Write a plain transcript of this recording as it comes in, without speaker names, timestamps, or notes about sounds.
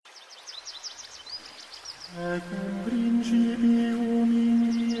Ec in principium in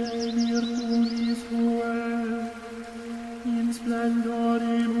virtutis tuae, in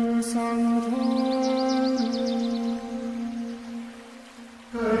splendoribus sanctorum,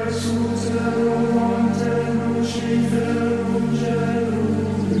 et sub cielo montem luciferum gelum.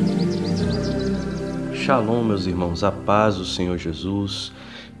 Shalom, meus irmãos, a paz do Senhor Jesus.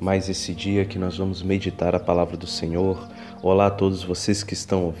 Mais esse dia que nós vamos meditar a palavra do Senhor. Olá a todos vocês que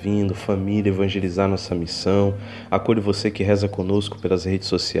estão ouvindo, família, evangelizar nossa missão. Acolho você que reza conosco pelas redes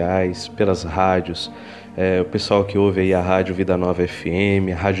sociais, pelas rádios, o pessoal que ouve aí a Rádio Vida Nova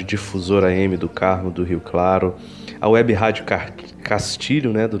FM, a Rádio Difusora AM do Carmo do Rio Claro, a Web Rádio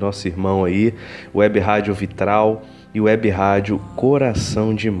Castilho, né, do nosso irmão aí, Web Rádio Vitral e Web Rádio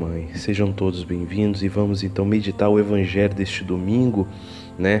Coração de Mãe. Sejam todos bem-vindos e vamos então meditar o Evangelho deste domingo,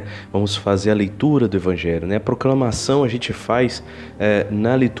 né? Vamos fazer a leitura do Evangelho, né? A proclamação a gente faz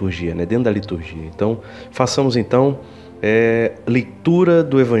na liturgia, né? Dentro da liturgia. Então, façamos então leitura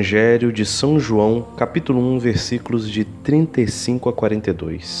do Evangelho de São João, capítulo 1, versículos de 35 a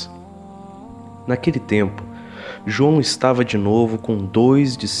 42. Naquele tempo, João estava de novo com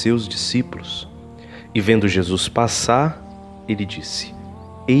 2 de seus discípulos. E vendo Jesus passar, ele disse: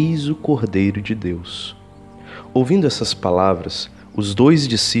 Eis o Cordeiro de Deus. Ouvindo essas palavras, os 2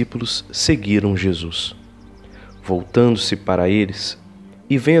 discípulos seguiram Jesus. Voltando-se para eles,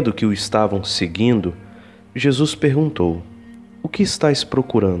 e vendo que o estavam seguindo, Jesus perguntou: O que estáis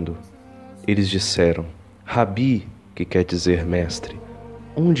procurando? Eles disseram: Rabi, que quer dizer mestre,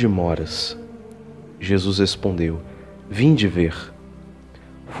 onde moras? Jesus respondeu: Vinde ver.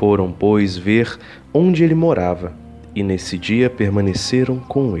 Foram, pois, ver onde ele morava, e nesse dia permaneceram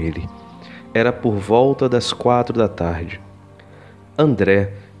com ele. Era por volta das 4 da tarde.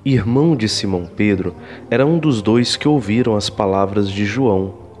 André, irmão de Simão Pedro, era um dos 2 que ouviram as palavras de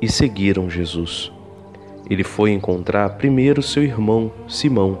João e seguiram Jesus. Ele foi encontrar primeiro seu irmão,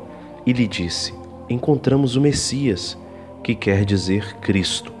 Simão, e lhe disse: Encontramos o Messias, que quer dizer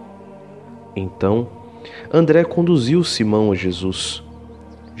Cristo. Então, André conduziu Simão a Jesus.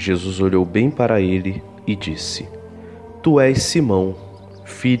 Jesus olhou bem para ele e disse: Tu és Simão,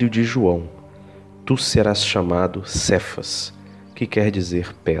 filho de João. Tu serás chamado Cefas, que quer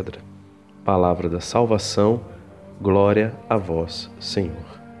dizer pedra. Palavra da salvação, glória a vós,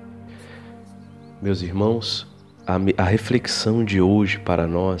 Senhor. Meus irmãos, a reflexão de hoje para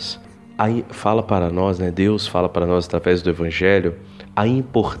nós, fala para nós, né? Deus fala para nós através do Evangelho, a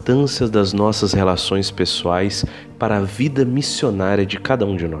importância das nossas relações pessoais para a vida missionária de cada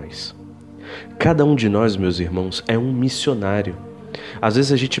um de nós. Cada um de nós, meus irmãos, é um missionário. Às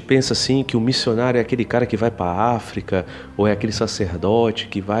vezes a gente pensa assim que o missionário é aquele cara que vai para a África, ou é aquele sacerdote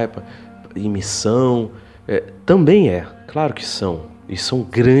que vai em missão. Também é, claro que são, e são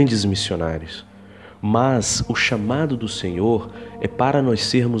grandes missionários. Mas o chamado do Senhor é para nós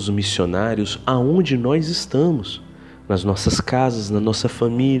sermos missionários aonde nós estamos. Nas nossas casas, na nossa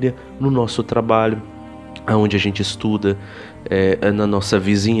família, no nosso trabalho, aonde a gente estuda, na nossa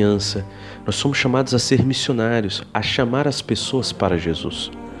vizinhança. Nós somos chamados a ser missionários, a chamar as pessoas para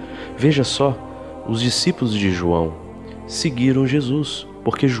Jesus. Veja só, os discípulos de João seguiram Jesus,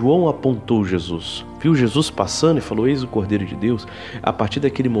 porque João apontou Jesus. Viu Jesus passando e falou: Eis o Cordeiro de Deus. A partir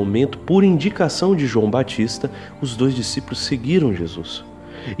daquele momento, por indicação de João Batista, os 2 discípulos seguiram Jesus.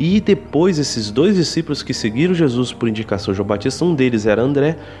 E depois esses 2 discípulos que seguiram Jesus por indicação de João Batista, um deles era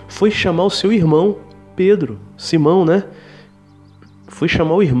André, foi chamar o seu irmão, Pedro, Simão, né? Foi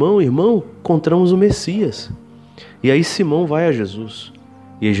chamar o irmão: encontramos o Messias. E aí Simão vai a Jesus.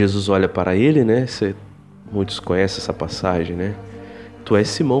 E aí Jesus olha para ele, né? Muitos conhecem essa passagem, né? Tu és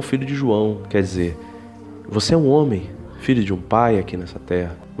Simão, filho de João. Quer dizer, você é um homem, filho de um pai aqui nessa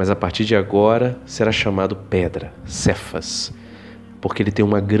terra. Mas a partir de agora será chamado Pedra, Cefas, porque ele tem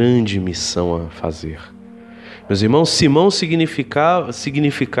uma grande missão a fazer. Meus irmãos, Simão significava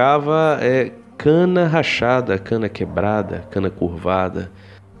cana rachada, cana quebrada, cana curvada.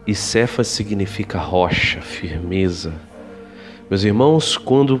 E Cefas significa rocha, firmeza. Meus irmãos,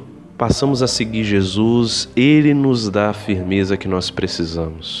 quando passamos a seguir Jesus, Ele nos dá a firmeza que nós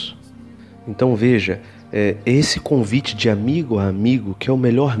precisamos. Então veja, esse convite de amigo a amigo que é o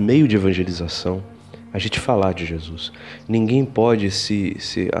melhor meio de evangelização. A gente falar de Jesus. Ninguém pode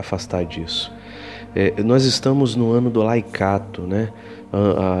se afastar disso. Nós estamos no ano do Laicato, né?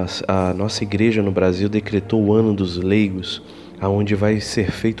 A nossa igreja no Brasil decretou o ano dos leigos, onde vai ser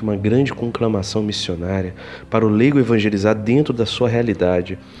feita uma grande conclamação missionária para o leigo evangelizar dentro da sua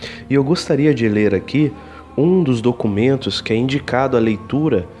realidade. E eu gostaria de ler aqui um dos documentos que é indicado à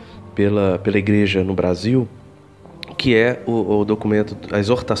leitura pela igreja no Brasil, que é o documento, a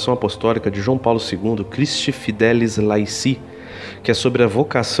exortação apostólica de João Paulo II, Christi Fidelis Laici, que é sobre a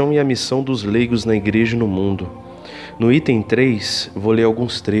vocação e a missão dos leigos na igreja e no mundo. No item 3, vou ler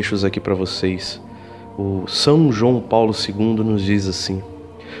alguns trechos aqui para vocês. O São João Paulo II nos diz assim: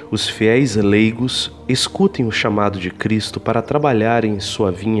 os fiéis leigos escutem o chamado de Cristo para trabalharem em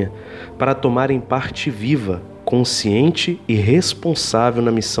sua vinha, para tomarem parte viva, consciente e responsável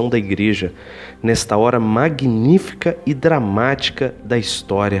na missão da igreja, nesta hora magnífica e dramática da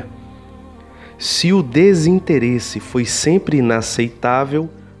história. Se o desinteresse foi sempre inaceitável,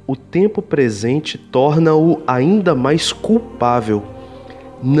 o tempo presente torna-o ainda mais culpável.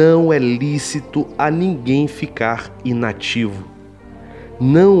 Não é lícito a ninguém ficar inativo.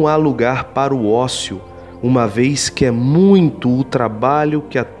 Não há lugar para o ócio, uma vez que é muito o trabalho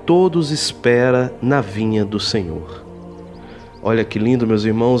que a todos espera na vinha do Senhor. Olha que lindo, meus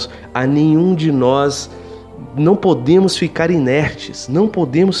irmãos, a nenhum de nós não podemos ficar inertes, não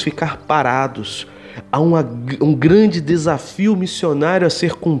podemos ficar parados. Há um grande desafio missionário a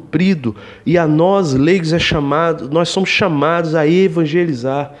ser cumprido e a nós, leigos, nós somos chamados a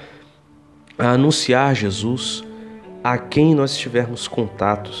evangelizar, a anunciar Jesus a quem nós tivermos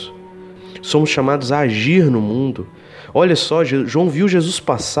contatos. Somos chamados a agir no mundo. Olha só, João viu Jesus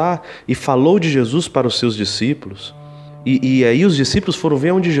passar e falou de Jesus para os seus discípulos. E aí os discípulos foram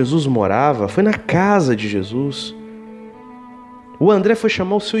ver onde Jesus morava, foi na casa de Jesus. O André foi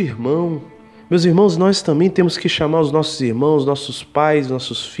chamar o seu irmão. Meus irmãos, nós também temos que chamar os nossos irmãos, nossos pais,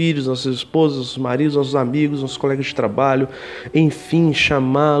 nossos filhos, nossas esposas, nossos maridos, nossos amigos, nossos colegas de trabalho. Enfim,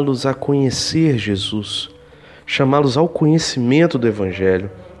 chamá-los a conhecer Jesus, chamá-los ao conhecimento do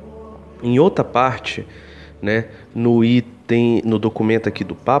Evangelho. Em outra parte, né, no documento aqui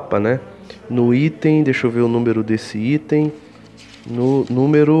do Papa, né, no item, deixa eu ver o número desse item, no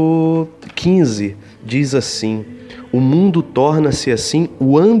número 15, diz assim: o mundo torna-se assim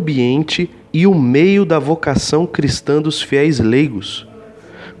o ambiente e o meio da vocação cristã dos fiéis leigos,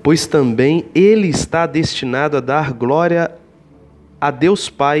 pois também ele está destinado a dar glória a Deus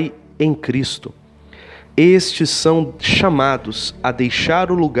Pai em Cristo. Estes são chamados a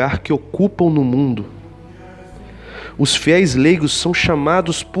deixar o lugar que ocupam no mundo. Os fiéis leigos são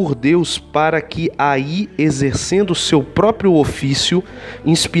chamados por Deus para que aí, exercendo o seu próprio ofício,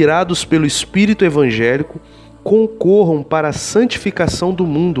 inspirados pelo Espírito evangélico, concorram para a santificação do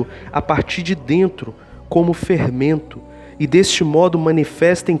mundo a partir de dentro, como fermento, e deste modo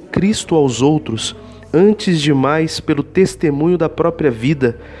manifestem Cristo aos outros, antes de mais pelo testemunho da própria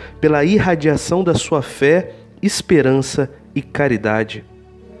vida, pela irradiação da sua fé, esperança e caridade.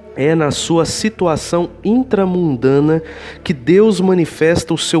 É na sua situação intramundana que Deus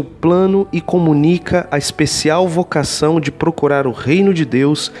manifesta o seu plano e comunica a especial vocação de procurar o reino de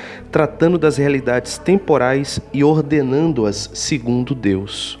Deus, tratando das realidades temporais e ordenando-as segundo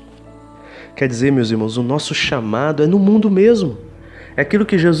Deus. Quer dizer, meus irmãos, o nosso chamado é no mundo mesmo. É aquilo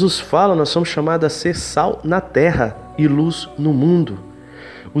que Jesus fala, nós somos chamados a ser sal na terra e luz no mundo.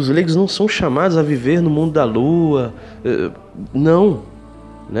 Os leigos não são chamados a viver no mundo da lua, não,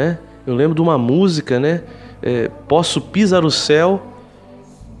 né? Eu lembro de uma música, né? Posso pisar o céu,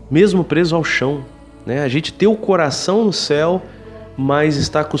 mesmo preso ao chão, né? A gente tem o coração no céu, mas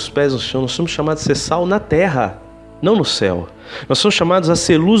está com os pés no chão. Nós somos chamados a ser sal na terra, não no céu. Nós somos chamados a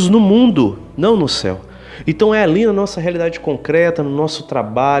ser luz no mundo, não no céu. Então é ali na nossa realidade concreta, no nosso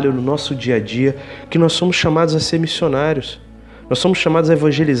trabalho, no nosso dia a dia, que nós somos chamados a ser missionários. Nós somos chamados a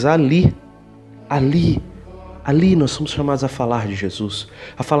evangelizar ali nós somos chamados a falar de Jesus,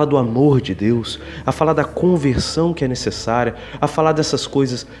 a falar do amor de Deus, a falar da conversão que é necessária, a falar dessas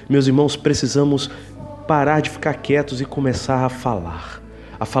coisas. Meus irmãos, precisamos parar de ficar quietos e começar a falar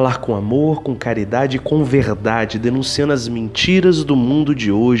com amor, com caridade e com verdade, denunciando as mentiras do mundo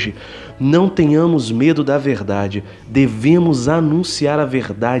de hoje. Não tenhamos medo da verdade, devemos anunciar a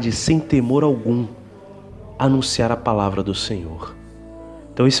verdade sem temor algum, anunciar a palavra do Senhor.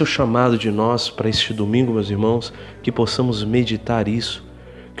 Então esse é o chamado de nós para este domingo, meus irmãos, que possamos meditar isso,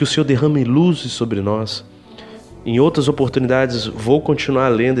 que o Senhor derrame luzes sobre nós. Em outras oportunidades vou continuar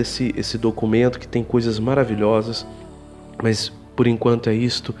lendo esse documento que tem coisas maravilhosas, mas por enquanto é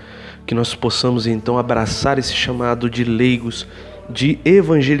isto, que nós possamos então abraçar esse chamado de leigos, de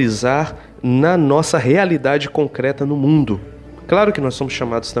evangelizar na nossa realidade concreta no mundo. Claro que nós somos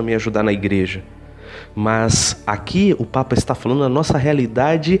chamados também a ajudar na igreja, mas aqui o Papa está falando na nossa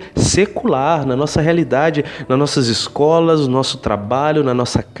realidade secular, na nossa realidade, nas nossas escolas, no nosso trabalho, na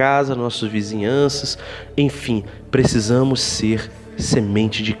nossa casa, nas nossas vizinhanças, enfim, precisamos ser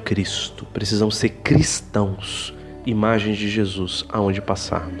semente de Cristo, precisamos ser cristãos, imagens de Jesus aonde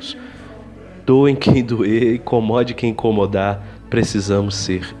passarmos. doem quem doer, incomode quem incomodar, precisamos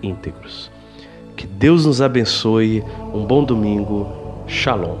ser íntegros. Que Deus nos abençoe. Um bom domingo.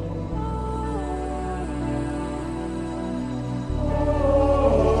 Shalom.